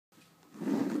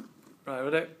Right,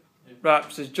 ready? Yep. Right,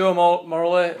 this is Joe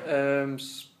Moralee,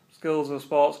 skills of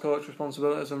sports coach,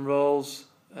 responsibilities and roles,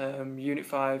 Unit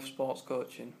 5 sports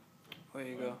coaching. There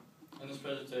you go. In this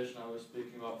presentation I was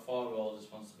speaking about 4 roles,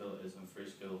 responsibilities and 3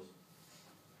 skills.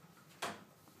 The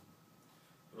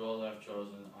roles I've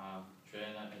chosen are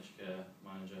trainer, educator,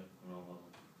 manager and role model.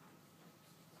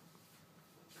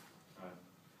 Right.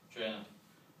 Trainer.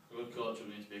 A good coach will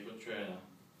need to be a good trainer,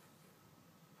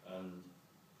 and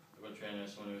a good trainer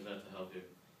is someone who's there to help you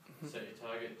set your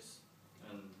targets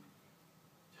and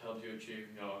to help you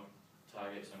achieve your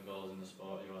targets and goals in the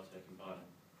sport you are taking part in.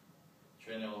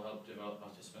 Trainer will help develop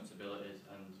participants' abilities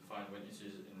and find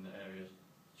weaknesses in the areas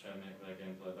to try and make their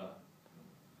gameplay better.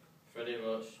 Freddie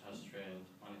Roach has trained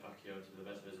Manny Pacquiao to the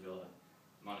best of his ability,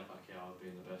 Manny Pacquiao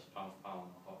being the best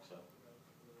pound-for-pound boxer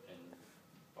in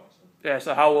boxing. Yeah,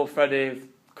 so how will Freddie have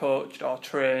coached or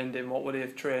trained him? What would he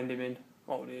have trained him in?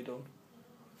 What would he have done?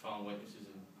 Found weaknesses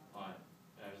in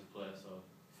areas of play, so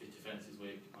if his defence is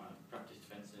weak, practice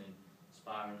defending in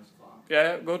sparring and stuff like that.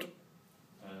 Yeah, good.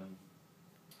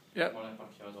 Yep. Manny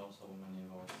Pacquiao has also won many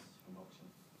awards from boxing.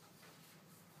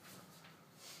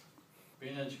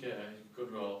 Being an educator is a good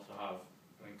role to have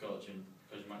when coaching,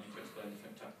 because you might need to explain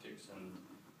different tactics and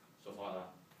stuff like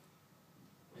that.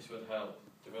 This would help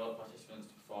develop participants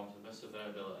to perform to the best of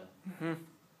their ability,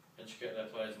 educate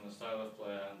their players on the style of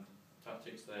play and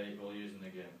tactics they will use in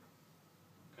the game.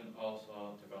 Can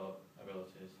also develop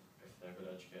abilities if they're good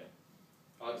at educating.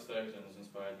 Alex Ferguson has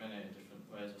inspired many different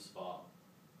ways of sport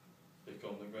to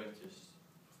become the greatest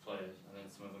of players, and then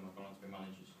some of them have gone on to be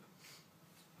managers.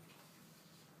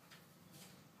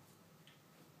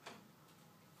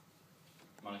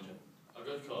 Manager. A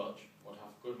good coach would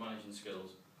have good managing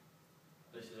skills.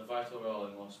 This is a vital role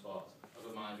in most sports. A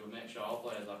good manager would make sure all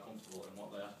players are comfortable in what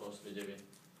they are supposed to be doing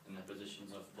in their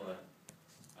positions of play,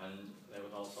 and they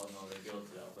would also know the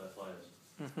ability of their players.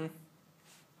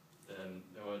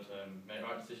 They would make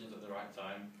right decisions at the right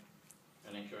time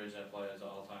and encourage their players at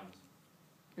all times.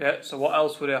 Yeah, so what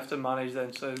else would he have to manage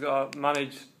then? So he's got to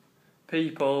manage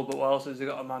people, but what else has he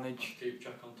got to manage? Keep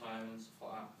track on time and stuff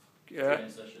like that. Yeah.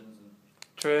 Training sessions.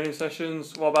 Training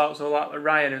sessions. What about, so like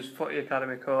Ryan, who's footy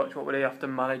academy coach, what would he have to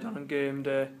manage on a game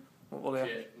day? What will he have?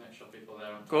 Make sure people are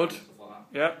there on time Good. and stuff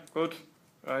like that. Yeah, good.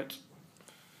 Right.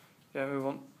 Yeah, move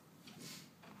on.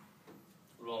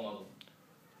 Role model.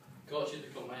 Coaches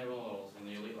become many role models in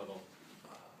the elite level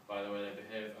by the way they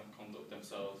behave and conduct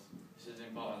themselves. This is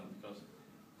important because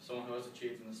someone who has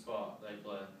achieved in the sport they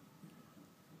play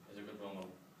is a good role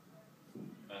model.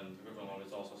 And a good role model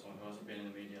is also someone who hasn't been in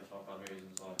the media for bad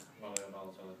reasons, like Moralee or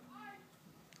Balotelli.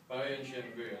 Barry and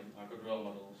Shane Bruin are good role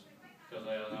models because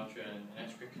they are now training an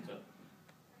ex-cricketer,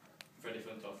 Freddie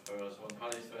Flintoff, who has won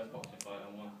Harry's first boxing fight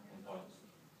and won 1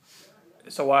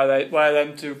 point. So why are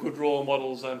them two good role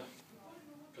models then?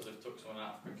 Because they've took someone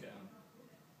out of cricket and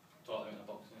taught them in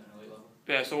boxing at an elite level.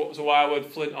 Yeah, so why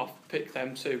would Flintoff pick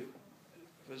them two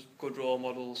as good role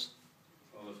models?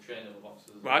 Well, they've trained other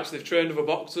boxers. Right, so they've trained other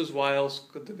boxers. Why else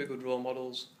could they be good role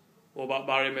models? What about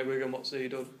Barry McGuigan? What's he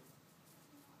done?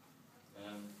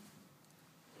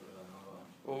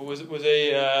 Well, was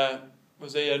he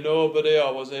a nobody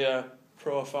or was he a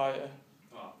pro fighter?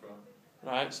 Oh, pro.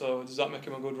 Right, so does that make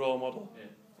him a good role model? Yeah.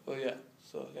 Well, yeah.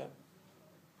 So yeah.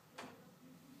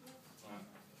 Right.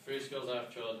 3 skills I've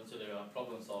chosen to do are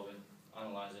problem solving,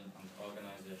 analysing and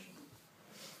organisation.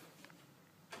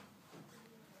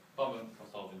 Problem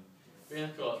solving. Being a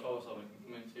coach, problem solving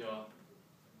can come into your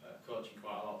coaching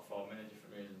quite a lot for many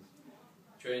different reasons.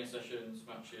 Training sessions,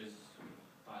 matches,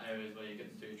 areas where you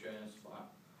get to do training and stuff like that.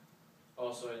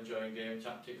 Also enjoying game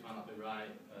tactics might not be right,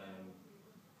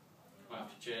 might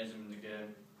have to change them in the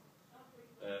game.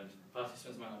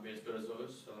 Participants might not be as good as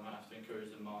others, so they might have to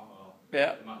encourage them more, or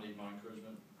they might need more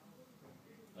encouragement.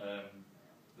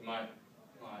 They might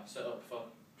set up for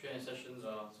training sessions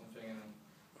or something and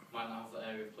might not have the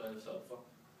area of play they're set up for.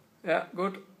 Yeah,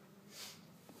 good.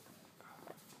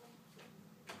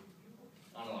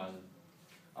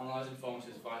 Analysing performance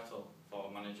is vital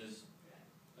for managers,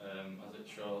 as it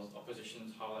shows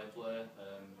oppositions how they play,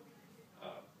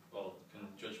 can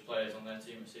judge players on their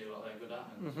team to see what they're good at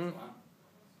and stuff like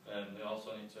that. They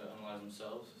also need to analyse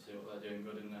themselves to see what they're doing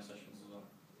good in their sessions as well.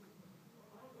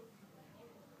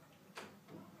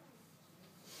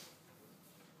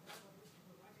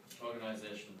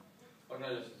 Organisation.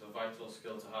 Organisation is a vital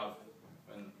skill to have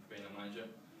when being a manager.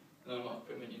 Know what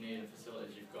equipment you need and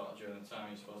facilities you've got during the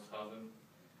time you're supposed to have them.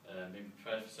 Being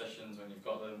prepared for sessions when you've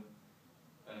got them.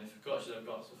 And if coaches have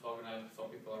got stuff organised before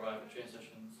people arrive at training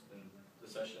sessions, then the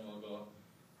session will go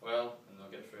well and they'll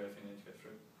get through everything they need to get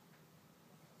through.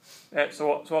 Yeah, so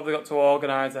what have they got to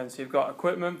organise then? So you've got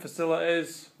equipment,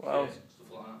 facilities, what else?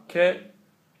 Stuff like that. Kit?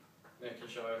 Making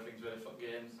sure everything's ready for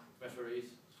games, referees,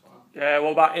 stuff like Yeah,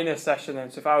 what about in a session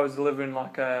then? So if I was delivering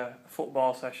like a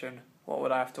football session, what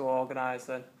would I have to organise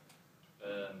then?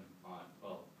 that.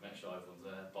 Well, make sure everyone's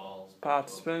there, balls,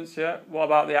 Participants, yeah. What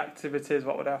about the activities?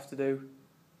 What would I have to do?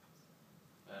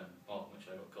 Well, make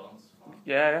sure you've got cones.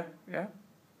 Yeah. Right.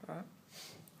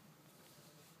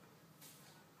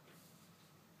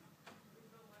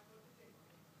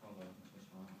 Hold on, this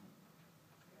one.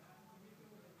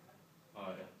 Oh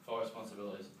yeah, 4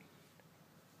 responsibilities.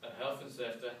 Health and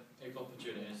safety, equal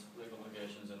opportunities, legal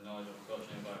obligations and knowledge of the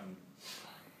coaching environment.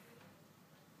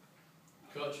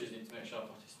 Coaches need to make sure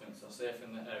participants are safe in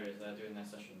the areas they're doing their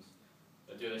sessions.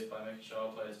 They do this by making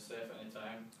sure players are safe at any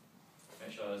time,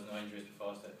 make sure there's no injuries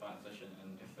before they take part in the session,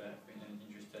 and if there have been any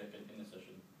injuries taken in the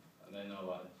session, and they know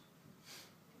about this.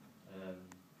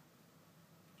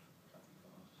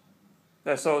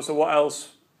 Yeah, so what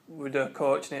else would a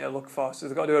coach need to look for? So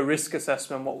they've got to do a risk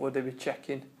assessment. What would they be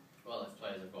checking? Well, if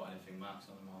players have got anything marks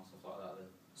on them or stuff like that, then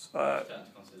take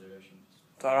into consideration.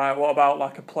 Alright, what about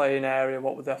like a playing area?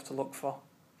 What would they have to look for?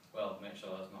 Well, make sure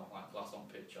there's not like glass on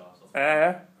pitch or stuff.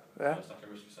 Yeah. So it's like a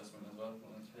risk assessment as well.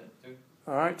 What they do.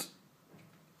 Alright.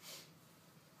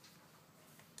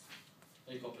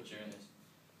 Equal opportunities.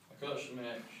 A coach should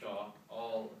make sure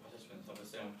all participants have the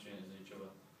same opportunities as each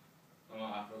other. No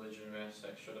matter religion, race,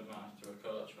 sex, shouldn't matter to a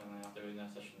coach when they are doing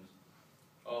their sessions.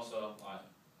 Also, like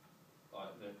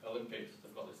the Olympics,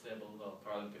 they've got this table, well,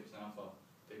 Paralympics now for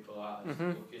people who are as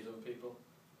lucky as other people,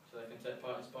 so they can take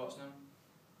part in sports now.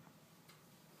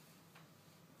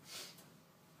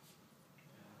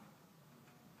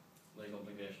 Legal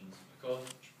obligations. A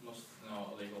coach must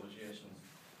know legal obligations.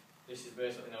 This is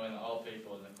basically knowing that all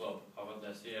people in the club have had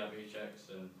their CRB checks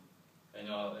and they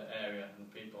know the area and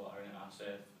the people that are in it are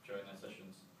safe during their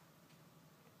sessions.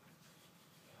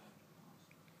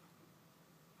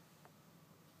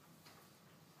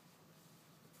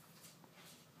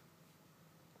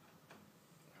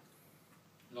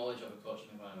 Knowledge of a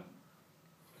coaching environment.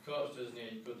 A coach does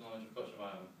need good knowledge of a coaching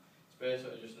environment. It's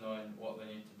basically just knowing what they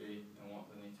need to be and what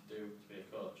they need to do to be a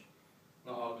coach.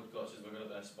 Not all good coaches are good at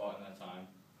their sport in their time.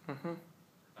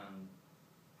 And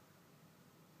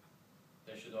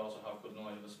they should also have good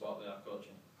knowledge of the sport they are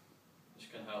coaching. Which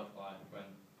can help, like when,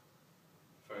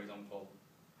 for example,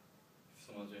 if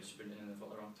someone's doing sprinting and they've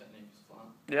got the wrong technique, stuff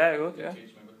like that. Yeah, good, yeah.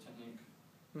 Teach them a good technique.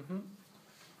 That's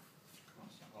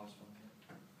the last one.